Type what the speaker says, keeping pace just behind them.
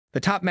The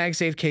top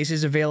Magsafe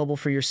cases available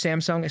for your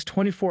Samsung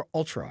S24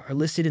 Ultra are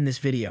listed in this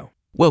video.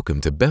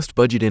 Welcome to Best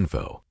Budget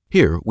Info.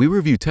 Here, we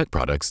review tech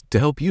products to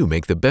help you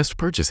make the best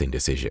purchasing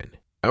decision.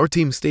 Our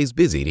team stays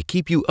busy to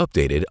keep you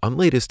updated on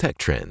latest tech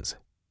trends.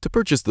 To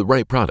purchase the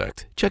right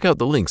product, check out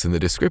the links in the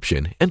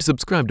description and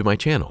subscribe to my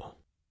channel.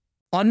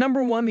 On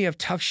number 1, we have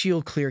Tuff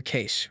Shield Clear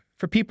Case.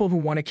 For people who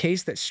want a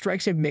case that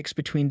strikes a mix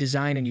between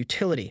design and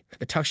utility,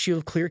 the Tuff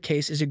Shield Clear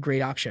Case is a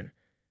great option.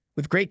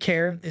 With great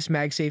care, this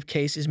Magsafe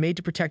case is made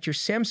to protect your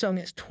Samsung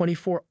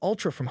S24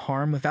 Ultra from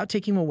harm without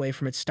taking away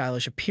from its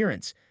stylish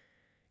appearance.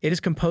 It is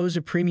composed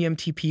of premium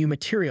TPU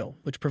material,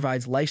 which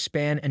provides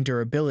lifespan and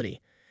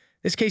durability.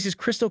 This case's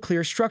crystal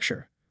clear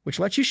structure, which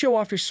lets you show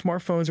off your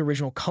smartphone's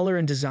original color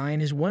and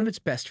design, is one of its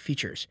best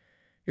features.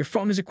 Your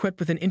phone is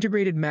equipped with an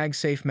integrated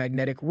Magsafe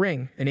magnetic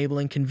ring,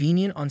 enabling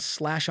convenient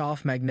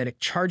on/off magnetic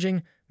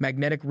charging,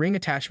 magnetic ring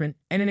attachment,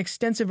 and an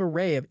extensive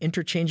array of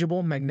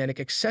interchangeable magnetic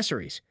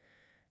accessories.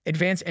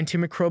 Advanced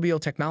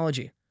antimicrobial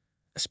technology.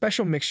 A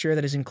special mixture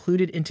that is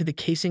included into the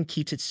casing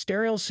keeps it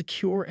sterile,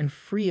 secure, and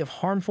free of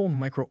harmful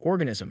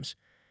microorganisms.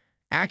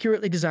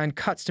 Accurately designed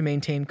cuts to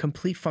maintain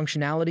complete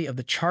functionality of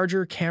the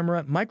charger,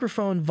 camera,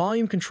 microphone,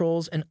 volume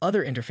controls, and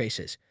other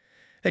interfaces.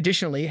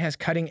 Additionally, it has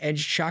cutting-edge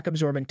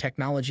shock-absorbent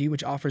technology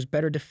which offers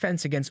better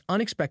defense against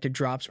unexpected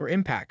drops or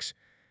impacts.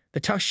 The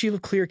Tuff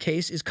Shield Clear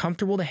Case is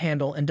comfortable to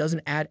handle and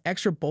doesn't add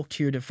extra bulk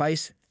to your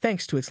device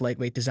thanks to its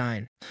lightweight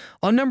design.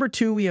 On number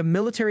 2, we have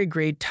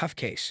military-grade Tuff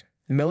Case.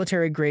 The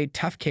military-grade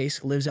Tuff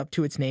Case lives up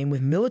to its name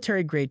with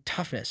military-grade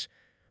toughness,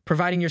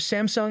 providing your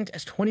Samsung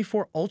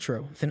S24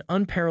 Ultra with an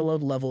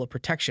unparalleled level of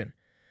protection.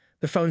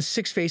 The phone's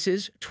 6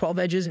 faces, 12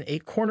 edges, and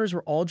 8 corners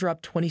were all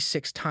dropped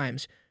 26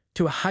 times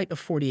to a height of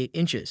 48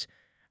 inches.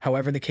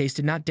 However, the case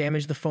did not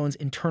damage the phone's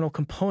internal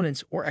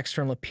components or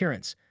external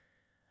appearance.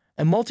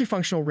 A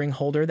multifunctional ring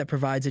holder that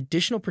provides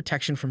additional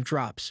protection from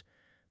drops.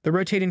 The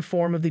rotating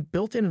form of the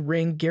built-in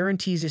ring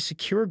guarantees a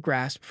secure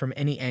grasp from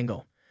any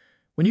angle.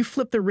 When you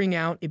flip the ring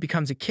out, it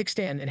becomes a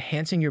kickstand,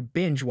 enhancing your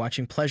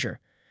binge-watching pleasure.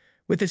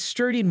 With its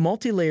sturdy,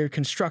 multi-layered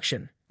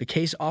construction, the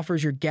case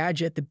offers your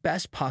gadget the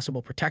best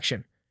possible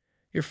protection.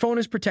 Your phone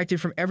is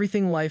protected from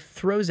everything life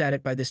throws at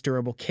it by this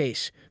durable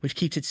case, which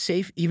keeps it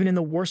safe even in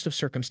the worst of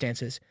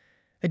circumstances.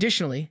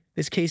 Additionally,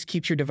 this case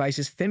keeps your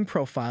device's thin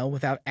profile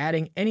without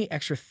adding any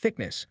extra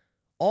thickness,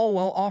 all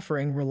while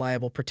offering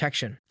reliable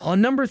protection.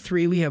 On number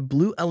 3, we have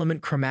Blue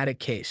Element Chromatic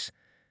Case.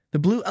 The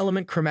Blue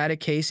Element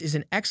Chromatic Case is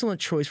an excellent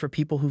choice for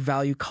people who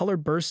value color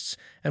bursts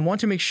and want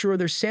to make sure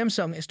their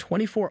Samsung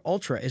S24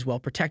 Ultra is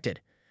well protected.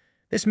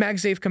 This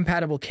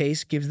Magsafe-compatible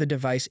case gives the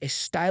device a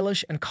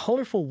stylish and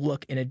colorful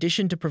look in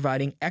addition to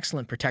providing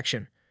excellent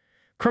protection.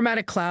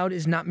 Chromatic Cloud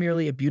is not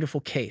merely a beautiful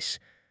case.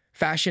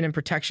 Fashion and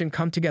protection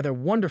come together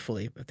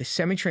wonderfully with the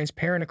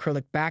semi-transparent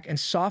acrylic back and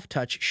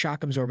soft-touch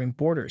shock-absorbing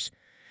borders.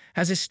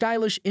 Has a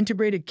stylish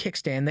integrated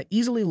kickstand that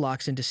easily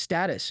locks into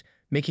status,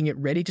 making it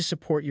ready to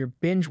support your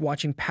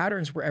binge-watching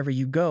patterns wherever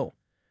you go.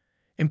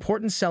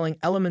 Important selling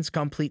elements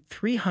complete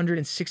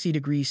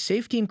 360-degree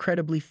safety,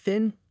 incredibly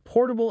thin,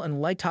 portable,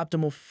 and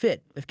light-optimal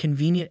fit with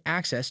convenient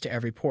access to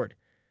every port.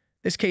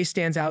 This case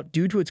stands out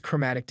due to its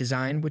chromatic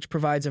design, which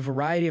provides a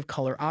variety of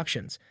color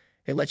options.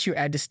 It lets you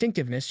add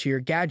distinctiveness to your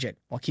gadget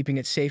while keeping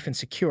it safe and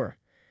secure.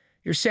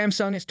 Your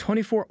Samsung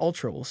S24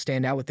 Ultra will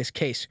stand out with this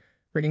case,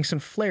 bringing some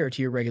flair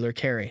to your regular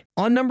carry.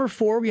 On number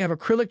 4, we have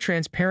Acrylic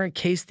Transparent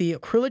Case. The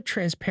Acrylic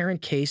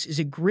Transparent Case is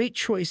a great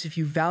choice if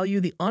you value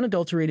the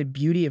unadulterated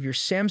beauty of your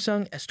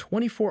Samsung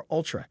S24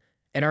 Ultra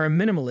and are a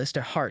minimalist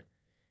at heart.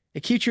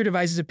 It keeps your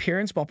device's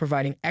appearance while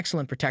providing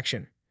excellent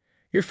protection.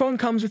 Your phone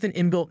comes with an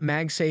inbuilt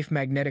Magsafe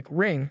magnetic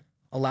ring,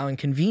 allowing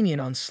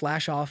convenient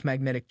on/off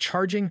magnetic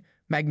charging,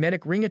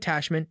 magnetic ring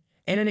attachment,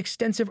 and an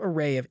extensive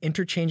array of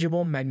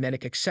interchangeable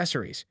magnetic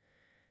accessories.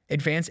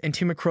 Advanced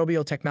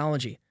antimicrobial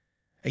technology.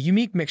 A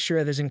unique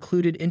mixture that is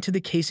included into the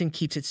casing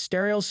keeps it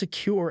sterile,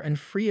 secure, and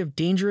free of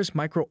dangerous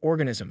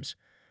microorganisms.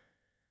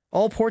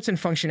 All ports and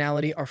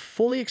functionality are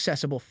fully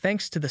accessible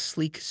thanks to the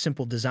sleek,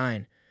 simple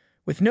design.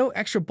 With no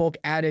extra bulk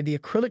added, the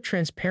acrylic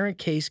transparent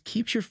case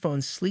keeps your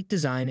phone's sleek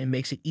design and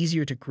makes it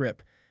easier to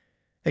grip.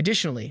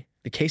 Additionally,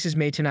 the case is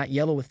made to not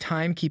yellow with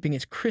time, keeping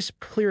its crisp,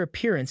 clear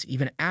appearance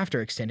even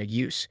after extended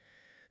use.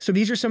 So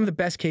these are some of the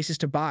best cases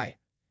to buy.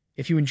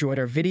 If you enjoyed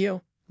our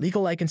video, leave a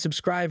like and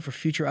subscribe for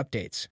future updates.